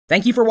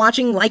Thank you for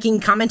watching,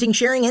 liking, commenting,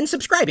 sharing, and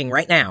subscribing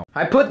right now.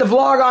 I put the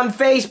vlog on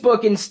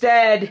Facebook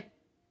instead.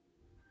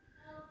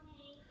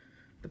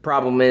 The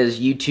problem is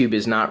YouTube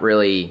is not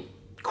really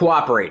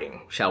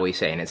cooperating, shall we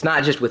say. And it's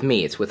not just with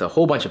me, it's with a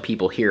whole bunch of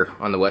people here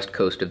on the west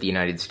coast of the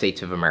United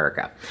States of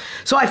America.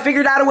 So I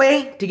figured out a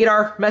way to get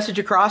our message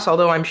across,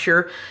 although I'm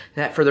sure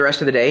that for the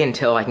rest of the day,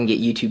 until I can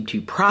get YouTube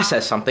to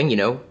process something, you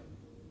know,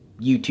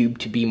 YouTube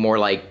to be more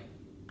like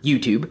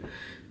YouTube,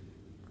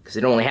 because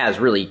it only has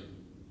really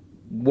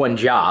one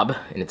job,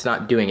 and it's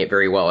not doing it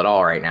very well at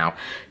all right now.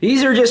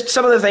 These are just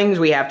some of the things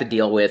we have to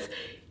deal with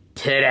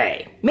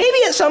today. Maybe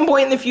at some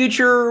point in the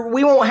future,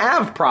 we won't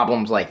have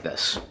problems like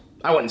this.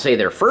 I wouldn't say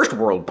they're first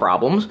world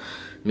problems.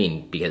 I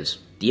mean, because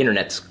the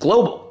internet's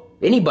global.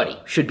 Anybody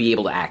should be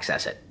able to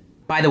access it.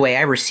 By the way,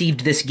 I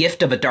received this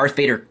gift of a Darth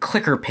Vader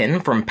clicker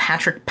pin from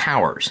Patrick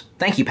Powers.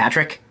 Thank you,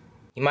 Patrick.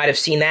 You might have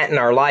seen that in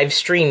our live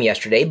stream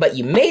yesterday, but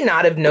you may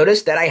not have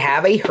noticed that I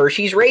have a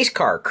Hershey's race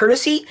car,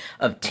 courtesy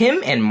of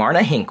Tim and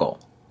Marna Hinkle.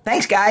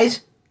 Thanks,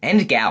 guys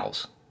and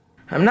gals.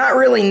 I'm not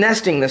really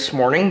nesting this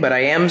morning, but I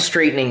am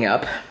straightening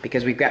up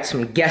because we've got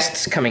some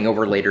guests coming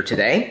over later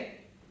today.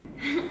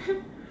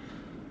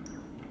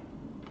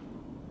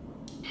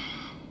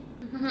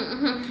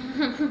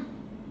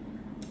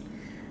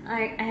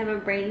 I have a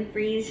brain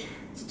freeze.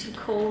 It's too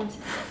cold.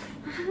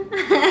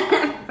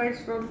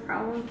 First world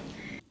problem.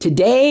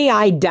 Today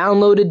I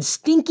downloaded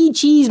Stinky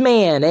Cheese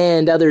Man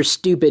and other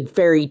stupid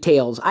fairy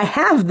tales. I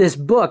have this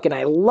book and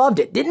I loved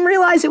it. Didn't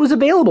realize it was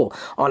available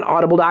on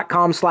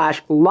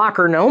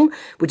audible.com/LockerGnome,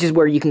 which is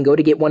where you can go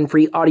to get one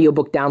free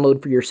audiobook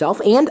download for yourself.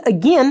 And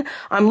again,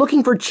 I'm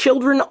looking for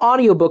children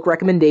audiobook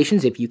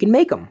recommendations if you can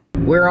make them.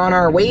 We're on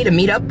our way to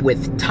meet up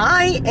with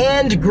Ty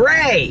and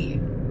Gray.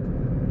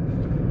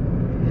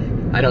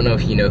 I don't know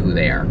if you know who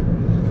they are.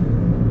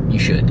 You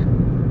should.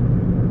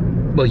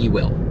 Well, you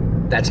will.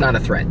 That's not a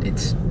threat.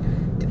 It's...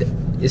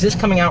 Is this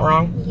coming out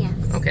wrong? Yes.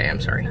 Okay, I'm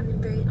sorry.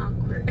 Very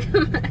awkward.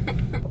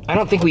 I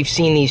don't think we've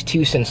seen these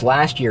two since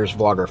last year's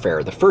Vlogger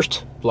Fair, the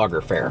first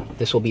Vlogger Fair.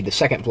 This will be the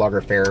second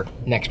Vlogger Fair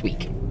next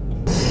week.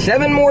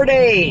 7 more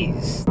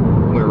days!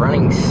 We're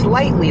running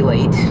slightly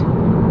late.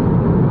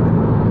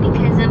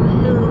 Because of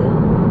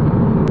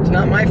who? It's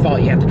not my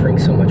fault you have to drink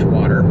so much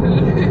water.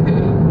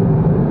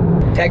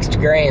 Text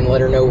Gray and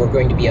let her know we're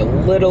going to be a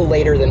little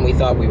later than we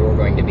thought we were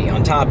going to be,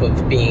 on top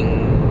of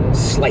being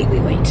slightly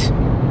late.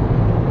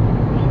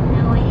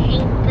 I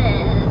hate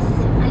this.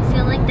 I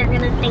feel like they're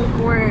gonna think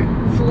we're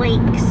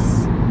flakes.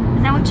 Is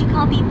that what you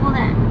call people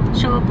that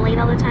show up late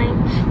all the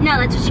time? No,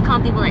 that's what you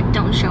call people that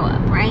don't show up,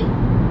 right?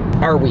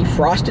 Are we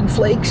Frosted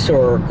Flakes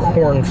or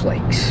Corn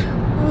Flakes?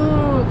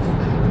 Ooh,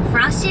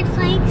 Frosted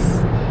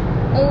Flakes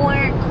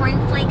or Corn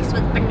Flakes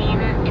with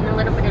banana and a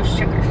little bit of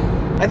sugar.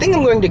 I think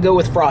I'm going to go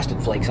with Frosted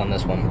Flakes on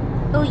this one.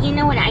 Oh, you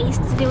know what I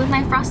used to do with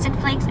my Frosted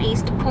Flakes? I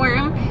used to pour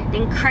them,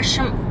 then crush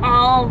them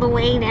all the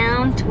way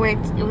down to where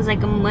it was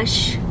like a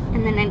mush,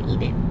 and then I'd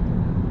eat it.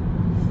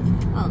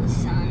 Oh, the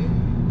sun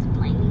is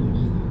blinding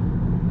me.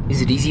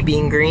 Is it easy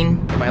being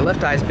green? My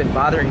left eye's been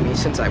bothering me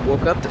since I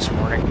woke up this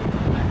morning.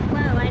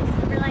 Wow, I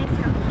just realized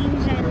how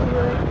huge I looked.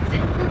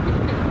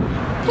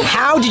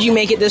 How did you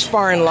make it this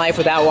far in life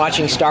without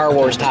watching Star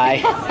Wars,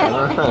 Ty?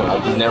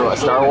 I've just never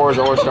Star Wars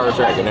or Star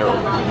Trek. Neither one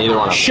of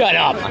them. Shut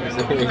up!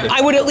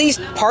 I would at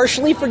least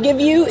partially forgive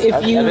you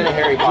if you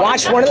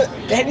watched one of the...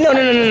 No.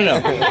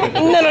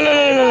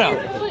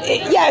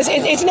 Yes,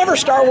 it's never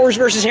Star Wars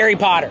versus Harry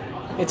Potter.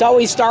 It's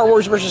always Star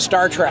Wars versus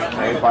Star Trek.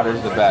 Harry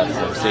Potter's the best.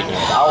 I'm sticking with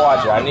it. I'll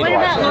watch it. I need to watch it.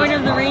 What about Lord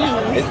of the Rings? I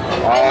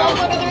love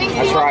Lord of the Rings.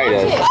 I tried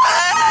it.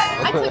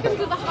 I took him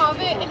to The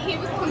Hobbit and he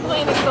was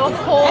complaining the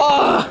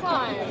whole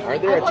time.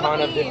 Aren't there a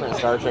ton of different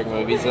Star Trek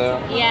movies though?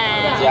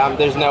 Yeah. Yeah,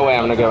 there's no way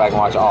I'm gonna go back and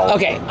watch all of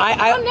them. Okay,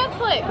 On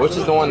Netflix. Which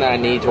is the one that I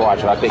need to watch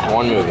if I pick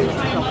one movie? If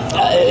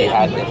I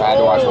had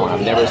to watch one,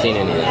 I've never seen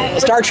any of them.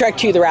 Star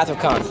Trek II, The Wrath of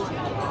Khan.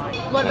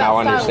 What And I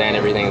about understand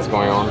everything that's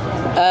going on. You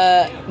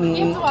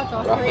have to watch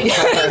all three.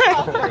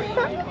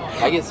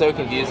 I get so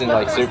confused in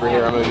like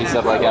superhero movies,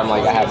 stuff like that. I'm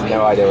like, I have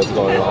no idea what's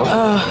going on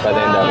by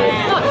the end of it.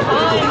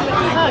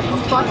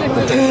 Watching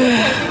movies.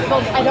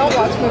 Well, I don't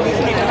watch movies.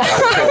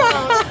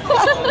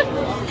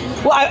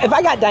 Well, if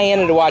I got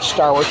Diana to watch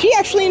Star Wars, she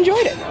actually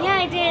enjoyed it. Yeah,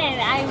 I did.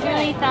 I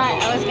really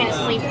thought I was gonna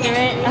sleep through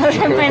it, but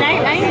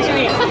I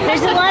enjoyed it.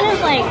 There's a lot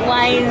of like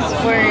wise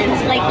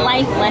words, like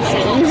life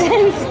lessons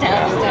and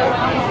stuff. So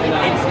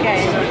it's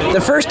good.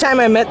 The first time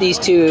I met these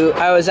two,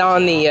 I was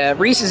on the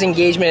Reese's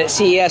engagement at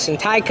CES, and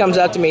Ty comes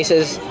up to me and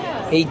says,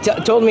 he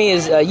told me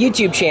his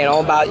YouTube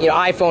channel about, you know,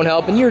 iPhone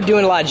help, and you were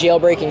doing a lot of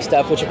jailbreaking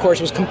stuff, which of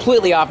course was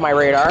completely off my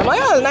radar. I'm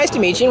like, oh, nice to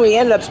meet you, and we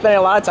ended up spending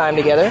a lot of time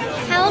together.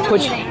 How old are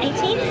you?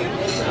 18?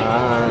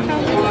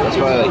 That's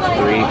probably like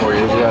 3-4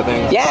 years ago, I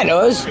think. Yeah, no,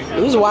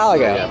 it was a while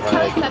ago. Yeah,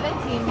 probably like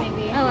 17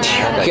 maybe. Oh,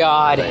 wow.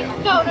 God.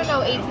 No,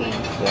 18.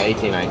 Yeah,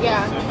 18, 19.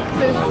 Yeah.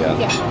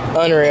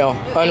 Yeah. Unreal.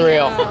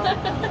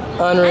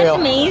 That's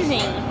amazing.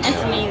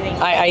 That's amazing.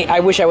 I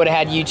wish I would have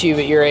had YouTube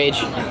at your age.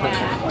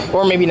 Yeah.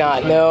 Or maybe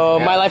not. No,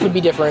 my life would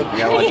be different. You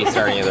got lucky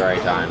starting at the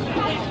right time.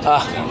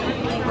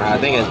 I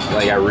think it's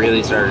like I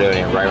really started doing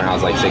it right when I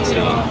was like 16.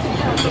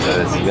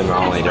 So it's been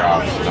my only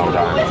job in a long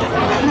time.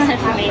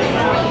 That's amazing.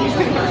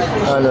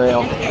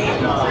 Unreal.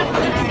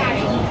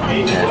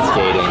 And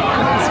skating.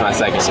 It's my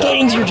second job.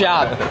 Skating's your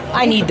job.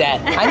 I need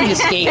that. I need to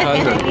skate,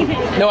 hun.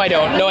 No, I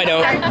don't. No, I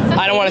don't.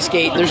 I don't want to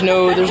skate. There's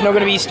no going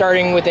to be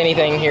starting with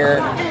anything here.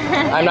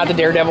 I'm not the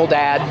daredevil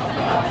dad.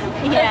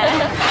 Yeah.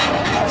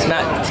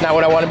 It's not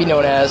what I want to be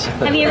known as.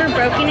 Have you ever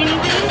broken anything?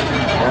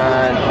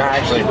 Not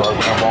actually broken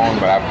a bone,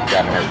 but I've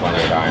gotten hurt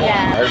plenty of times.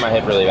 Yeah. I hurt my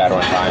hip really bad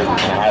one time,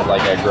 and I had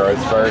like a growth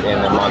spurt in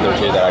a month or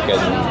two that I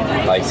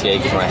couldn't like skate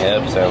because of my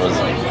hip, so it was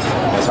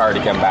hard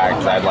to come back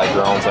because I'd like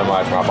grown so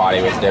much, my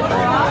body was different.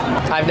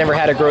 I've never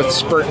had a growth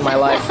spurt in my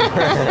life.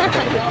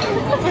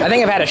 I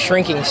think I've had a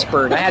shrinking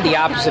spurt. I had the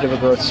opposite of a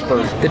growth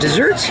spurt. The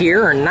desserts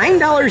here are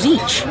 $9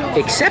 each,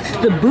 except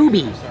the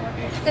boobie.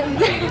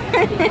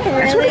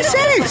 That's what it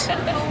says.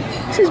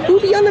 It says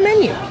boobie on the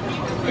menu.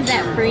 Is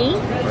that free?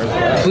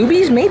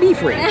 Boobies may be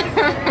free.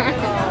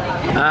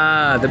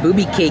 The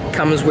boobie cake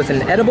comes with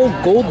an edible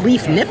gold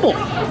leaf nipple.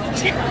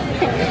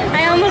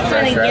 I almost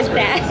want to get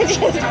that just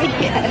because. I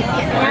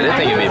didn't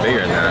think it'd be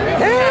bigger than that.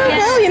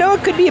 Well, you know,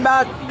 it could be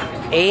about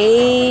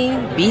A,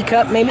 B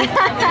cup maybe.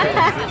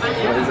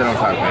 What is it on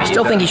top? I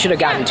still think he should have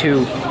gotten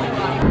 2.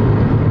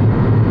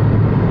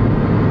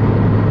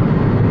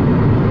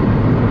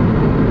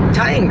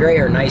 Ty and Gray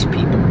are nice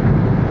people.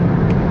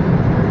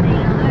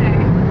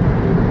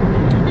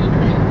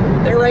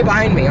 They're right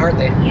behind me, aren't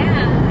they?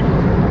 Yeah.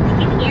 I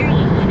can hear you,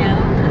 you know.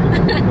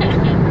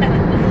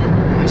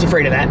 I was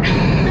afraid of that.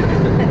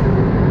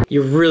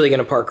 You're really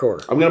gonna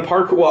parkour. I'm gonna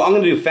parkour. Well, I'm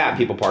gonna do fat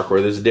people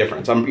parkour. There's a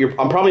difference. I'm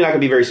probably not gonna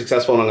be very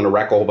successful, and I'm gonna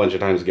wreck a whole bunch of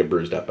times and get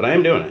bruised up. But I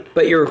am doing it.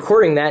 But you're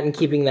recording that and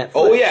keeping that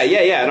Oh footage.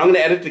 yeah. And I'm gonna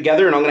edit it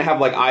together, and I'm gonna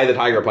have like Eye of the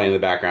Tiger playing in the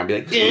background. Be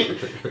like,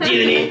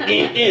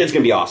 it's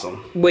gonna be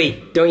awesome.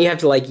 Wait, don't you have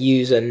to like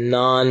use a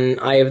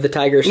non-Eye of the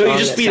Tiger song? No, you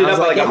just speed it up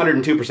by like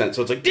 102%,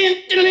 so it's like,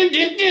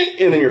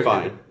 and then you're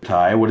fine.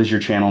 Ty, what is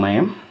your channel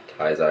name?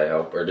 Ty's Eye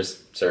Help, or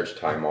just search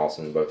Ty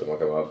Mawson, both of them will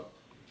come up.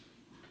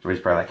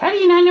 Everybody's probably like, how do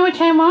you not know what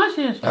Ty Moss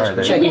is? All right,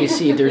 there. Checking to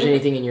see if there's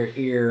anything in your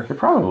ear. There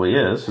probably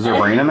is. Is there a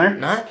brain in there?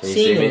 Not Can you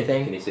seeing see me?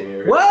 anything. Can you see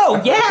me?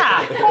 Whoa,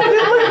 yeah!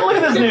 look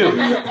at this noob.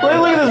 Look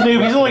at this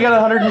noob. He's only got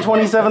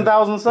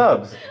 127,000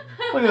 subs.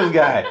 Look at this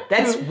guy.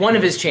 That's one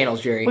of his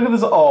channels, Jerry. Look at this.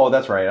 Oh,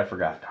 that's right. I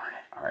forgot. Darn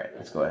it. All right,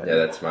 let's go ahead. Yeah,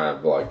 that's my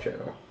vlog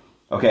channel.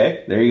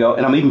 Okay, there you go.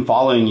 And I'm even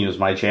following you as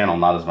my channel,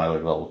 not as my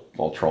little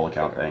troll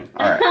account thing.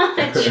 All right.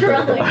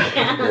 Troll account.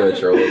 You have a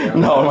troll account?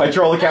 No, my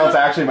troll account's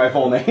actually my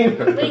full name.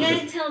 We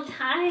gotta tell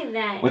Ty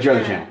that. What's your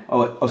other channel?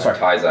 Oh, sorry.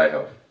 Ty's Eye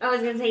Help. I was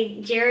gonna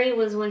say Jerry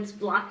was once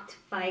blocked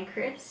by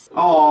Chris.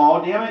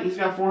 Oh, damn it. He's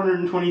got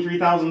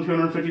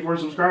 423,254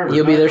 subscribers.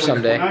 You'll be there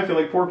someday. Now I feel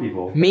like poor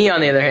people. Me,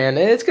 on the other hand,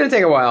 it's gonna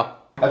take a while.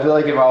 I feel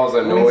like if I was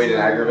annoyed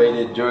and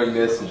aggravated, doing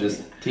this is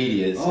just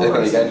tedious. Like,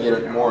 I'd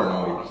get more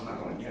annoyed.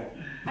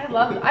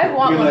 I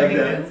want one of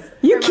these.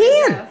 You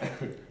can!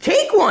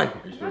 Take one!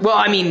 Well,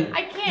 I mean,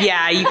 I can't.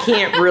 yeah, you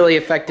can't really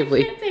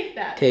effectively I can't take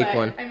that. take but,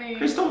 one. I mean,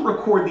 Please don't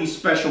record these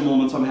special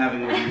moments I'm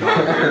having with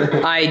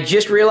you. I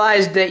just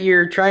realized that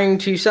you're trying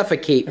to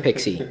suffocate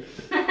Pixie.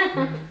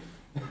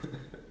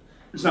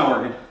 It's not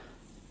working.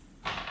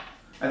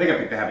 I think I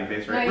picked the happy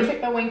face, no, right? you took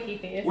the winky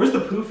face. Where's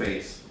the poo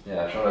face?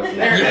 Yeah, I want to see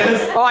There that.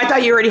 it is. Oh, I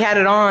thought you already had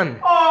it on.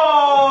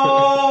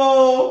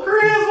 Oh,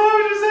 Chris, why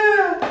would you say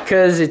that?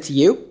 Because it's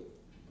you.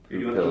 You're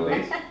doing the poo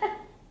face?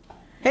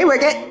 Hey,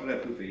 Wicket, Look at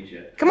that poo face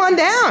yet. come on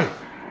down.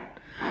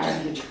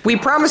 We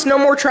promised no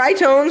more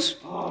tritones.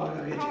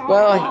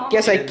 Well, I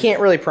guess I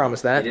can't really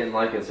promise He that. didn't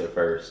like us at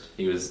first.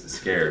 He was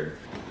scared.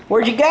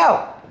 Where'd you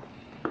go?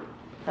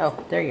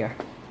 Oh, there you are.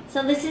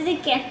 So this is a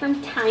gift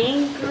from Ty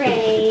and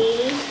Gray.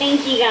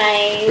 Thank you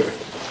guys.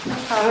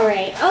 All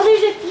right. Oh,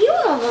 there's a few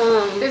of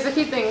them. There's a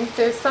few things.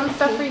 There's some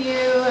stuff for you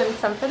and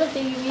some for the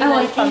baby. Oh,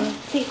 I and some-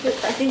 think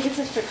this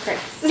is for Chris.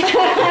 I think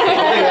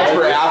that's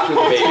for after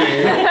the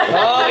baby.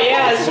 Oh,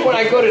 yeah, this is when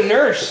I go to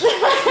nurse.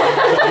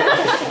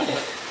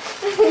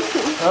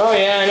 Oh,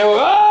 yeah, I know.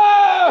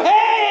 Oh,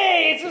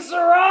 hey, it's a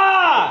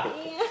Sarah.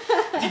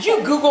 Did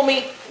you Google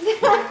me?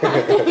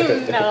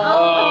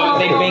 Oh,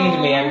 they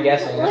binged me, I'm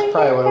guessing. That's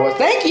probably what it was.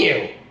 Thank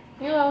you.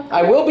 You're welcome.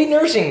 I will be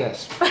nursing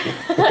this.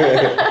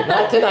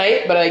 Not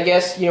tonight, but I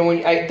guess, you know,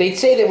 when they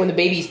say that when the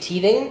baby's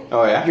teething,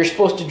 Oh, yeah? you're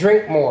supposed to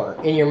drink more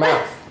in your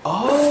mouth.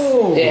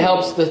 Oh. It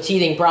helps the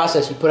teething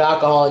process. You put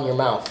alcohol in your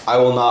mouth. I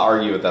will not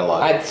argue with that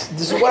logic.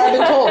 This is what I've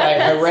been told.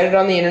 I read it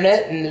on the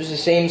internet, and there's the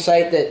same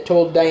site that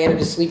told Diana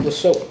to sleep with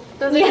soap.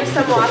 Those are just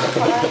some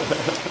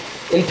washcloths.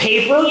 In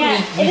paper,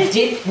 Yeah,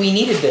 we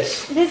needed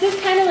this. This is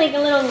kind of like a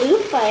little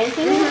loofah,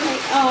 isn't it?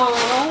 Like,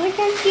 oh, look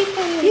how cute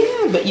that is.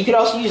 Yeah, but you could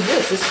also use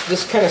this.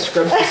 This kind of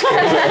scrubs the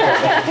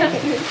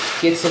skin.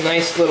 Gets a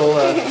nice little.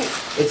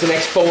 It's an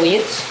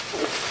exfoliant.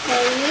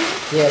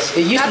 Yes,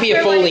 it used to be a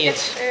That's for, like,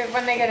 foliant.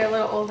 when they get a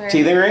little older.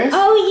 Teething rings?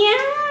 Oh,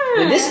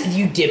 yeah. And this,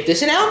 you dip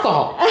this in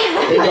alcohol.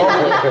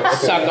 Don't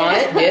suck on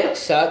it, dip,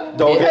 suck.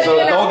 Don't dip.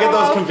 get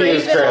those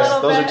confused, Freeze it a Chris.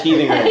 little Those are bit.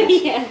 teething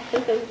rings. Yeah.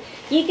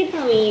 You could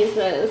probably use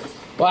those.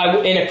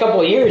 Well, in a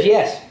couple of years,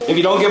 yes. If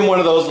you don't give them one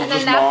of those, they'll And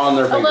just then gnaw on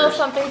their that's a little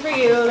fingers. something for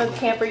you to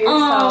pamper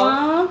yourself.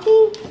 Aw,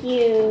 thank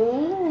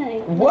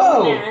you.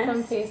 Whoa. Mask.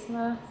 Some face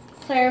masks.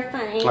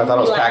 Clarifying. I thought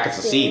it was packets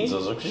of relaxing. seeds. I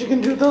was like, you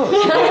can do those.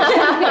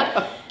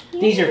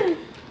 These are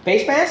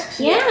face masks?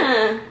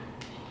 Yeah.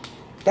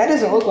 That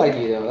doesn't look like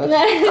you, though.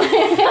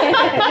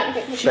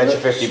 That's... Bet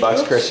you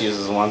 $50 Chris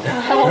uses one.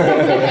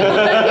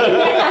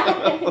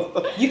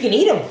 You can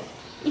eat them.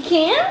 You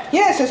can?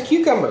 Yeah, it says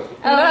cucumber.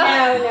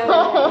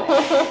 Oh,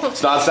 no.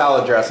 It's not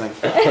salad dressing.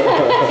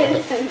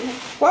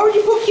 Why would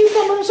you put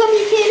cucumber in something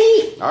you can't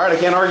eat? All right, I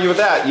can't argue with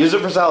that. Use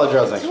it for salad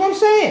That's dressing. what I'm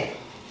saying.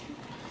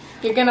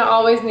 You're gonna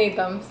always need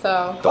them,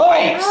 so.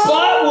 Wipes!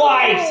 Butt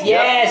wipes!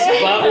 Yes,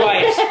 butt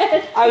wipes.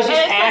 I was just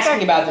And it's like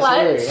asking a about this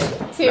earlier.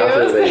 clutch, too. Not for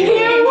the So baby.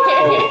 you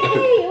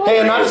can- Hey,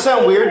 and not to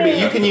sound weird, but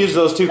you can use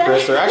those too,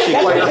 Chris. They're actually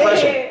quite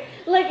refreshing.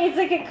 Look, it's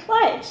like a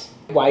clutch.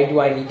 Why do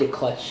I need to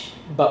clutch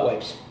butt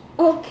wipes?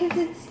 Oh, because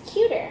it's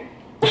cuter.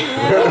 She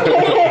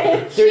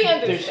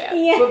There's- understands.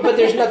 Yeah. But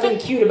there's nothing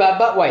cute about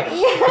butt wipes.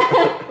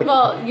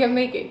 Well, you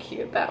make it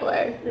cute that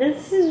way.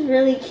 This is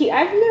really cute.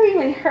 I've never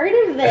even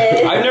heard of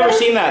this. I've never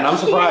seen that, and I'm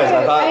surprised.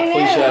 I thought I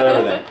Felicia had know.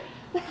 everything.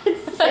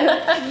 That's so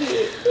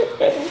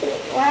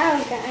cute.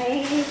 Wow,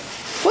 guys.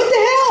 What the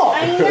hell?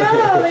 I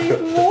know,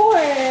 there's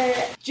more.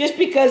 Just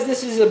because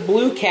this is a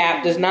blue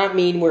cap does not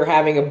mean we're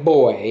having a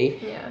boy.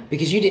 Yeah.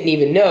 Because you didn't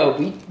even know.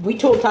 We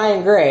told Ty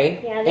and Gray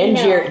Yeah, they and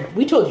know. Jared.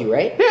 We told you,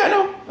 right? Yeah, I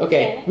know.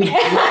 Okay.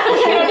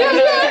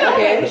 Yeah.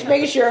 Okay, I'm just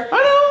making sure. I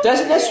know.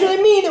 Doesn't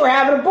necessarily mean that we're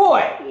having a boy.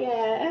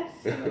 Yes.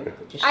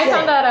 Just I saying.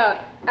 found that out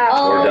after.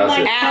 Oh does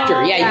my it? After,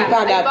 God. yeah, you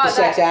found I out the bought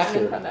sex that after.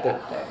 and found that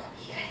after.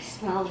 You guys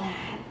smell that.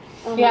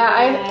 Oh Yeah, my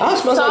I God. Oh, it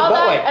smells saw like butt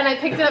that wipe. and I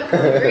picked it up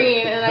because it's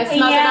green and I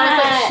smelled it and I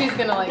was like, she's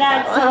gonna like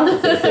that, that one.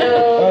 smells so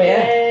Oh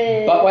yeah,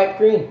 good. butt wipe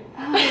green.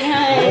 Oh,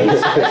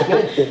 nice. That's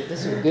good. This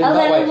is a good Oh, butt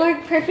that'll wipe.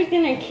 work perfect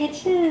in our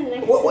kitchen.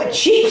 Next What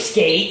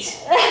cheapskate? Is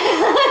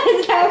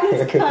that what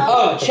it's called?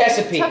 Oh,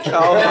 Chesapeake.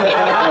 Oh.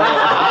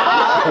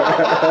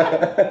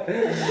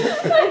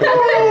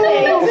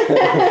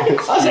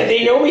 I was like,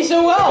 they know me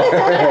so well.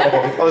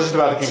 I was just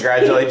about to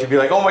congratulate you, be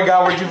like, oh my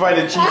god, where'd you find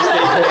a cheapskate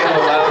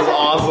candle? That was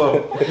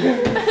awesome.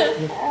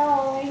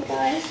 Oh my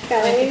gosh,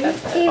 I think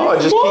guys. that's it. Oh,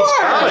 it just keeps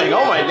coming.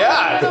 Oh my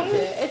god.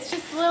 It's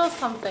just little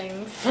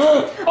somethings.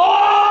 Oh,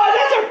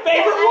 that's our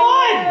favorite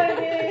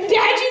one.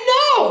 Dad, you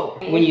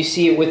know. When you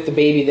see it with the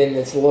baby, then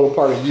it's a little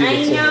part of you. I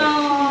that's in there.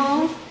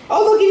 know.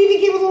 Oh, look, it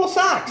even came with little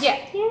socks. Yeah.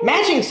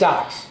 Matching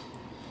socks.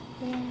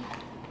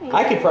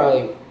 I could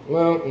probably.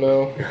 Well,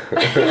 no.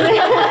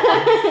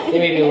 They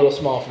may be a little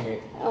small for me.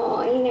 Oh,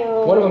 I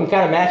know. One of them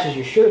kind of matches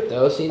your shirt,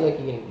 though. See, look,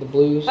 you can the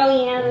blues.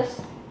 Oh yeah,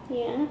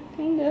 yeah,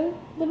 kind of,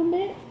 a little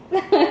bit.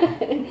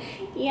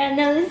 Yeah,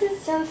 no, this is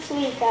so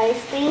sweet, guys.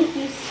 Thank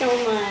you so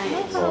much.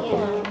 No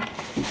problem. Yeah.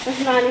 I was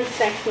not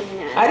expecting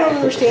that. I don't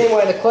understand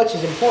why the clutch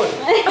is important.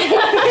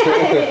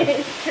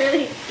 It's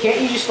really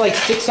Can't you just like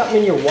stick something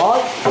in your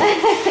wallet?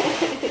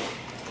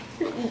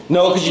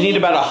 No, because you need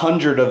about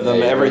 100 of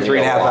them every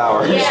 3.5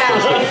 hours.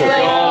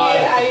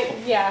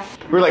 Yeah.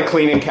 We were like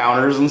cleaning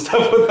counters and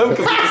stuff with them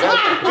because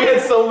we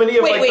had so many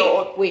of like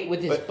the. Wait,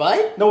 with his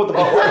butt? No, with the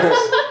butt wipes.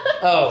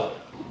 Oh,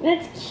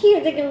 That's cute.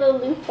 It's like a little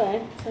loofah.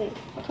 It's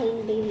like clean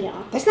the baby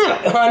off. that's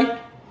not a hun.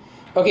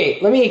 Okay,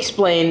 let me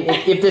explain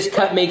if this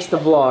cut makes the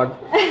vlog.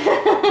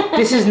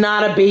 This is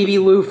not a baby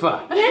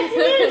loofah. Yes, it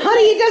is.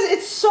 Honey, it does.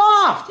 It's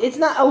soft. It's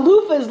not a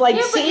loofah. Is like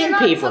Yeah, but you're not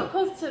sandpaper.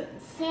 supposed to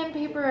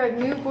sandpaper a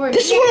newborn.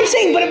 This is what I'm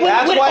saying. But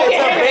That's why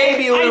it's a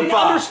baby loofah.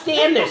 I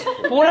understand this.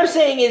 But what I'm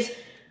saying is,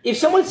 if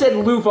someone said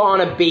loofah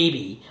on a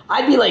baby,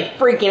 I'd be like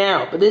freaking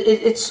out. But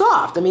it's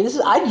soft. I mean,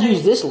 I'd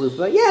use this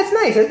loofah. Yeah, it's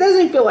nice. It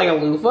doesn't feel like a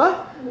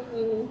loofah.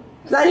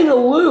 It's not even a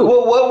loo.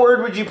 Well, what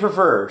word would you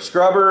prefer?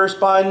 Scrubber,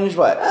 sponge,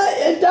 what?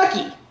 A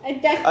ducky. A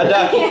duck. A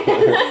ducky.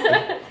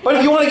 But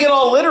if you want to get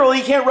all literal,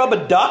 you can't rub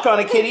a duck on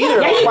a kid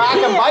either. Yeah, It'll you crack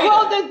and can. bite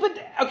Well, it.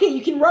 but okay,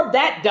 you can rub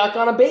that duck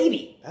on a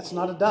baby. That's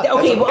not a duck.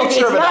 Okay, That's well, a okay,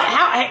 picture it's of a not. duck.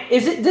 How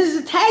is it?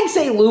 Does the tag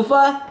say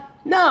loofah?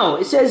 No,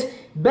 it says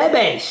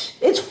bebes.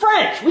 It's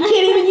French. We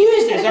can't even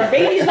use this. Our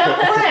baby's not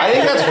French. I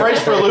think that's French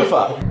for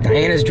loofah.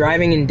 Diana's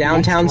driving in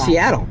downtown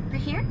Seattle.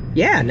 Right here?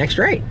 Yeah, next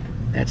right.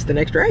 That's the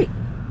next right.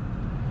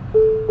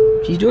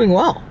 She's doing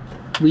well.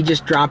 We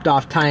just dropped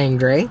off Ty and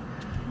Gray.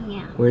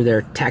 Yeah. We're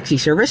their taxi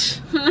service.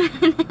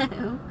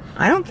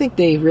 I don't think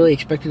they really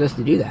expected us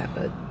to do that,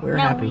 but we're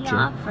happy we to.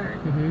 offered.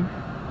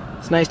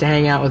 It's nice to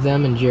hang out with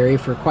them and Jerry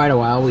for quite a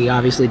while. We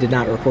obviously did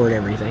not record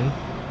everything.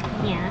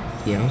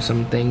 Yes. You know,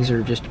 some things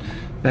are just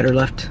better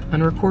left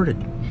unrecorded.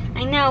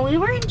 I know, we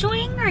were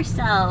enjoying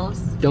ourselves.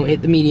 Don't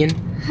hit the median.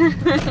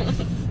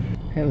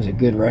 That was a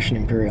good Russian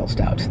Imperial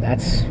Stout.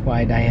 That's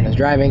why Diana's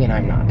driving and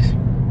I'm not.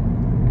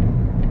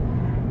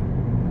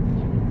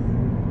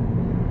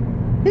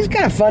 This is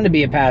kind of fun to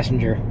be a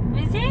passenger.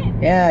 Is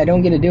it? Yeah, I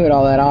don't get to do it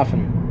all that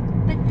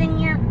often. But then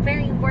you're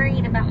very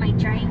worried about my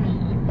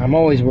driving. I'm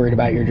always worried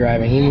about your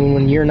driving, even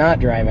when you're not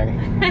driving.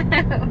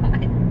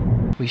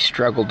 We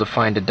struggled to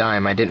find a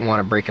dime. I didn't want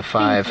to break a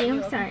 5. Thank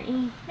you, I'm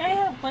sorry. I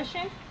have a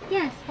question.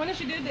 Yes. When is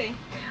your due date?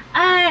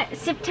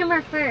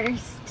 September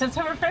 1st.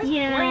 September 1st?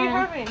 Yeah. Where are you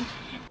having?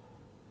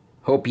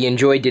 Hope you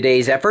enjoyed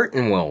today's effort,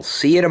 and we'll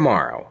see you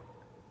tomorrow.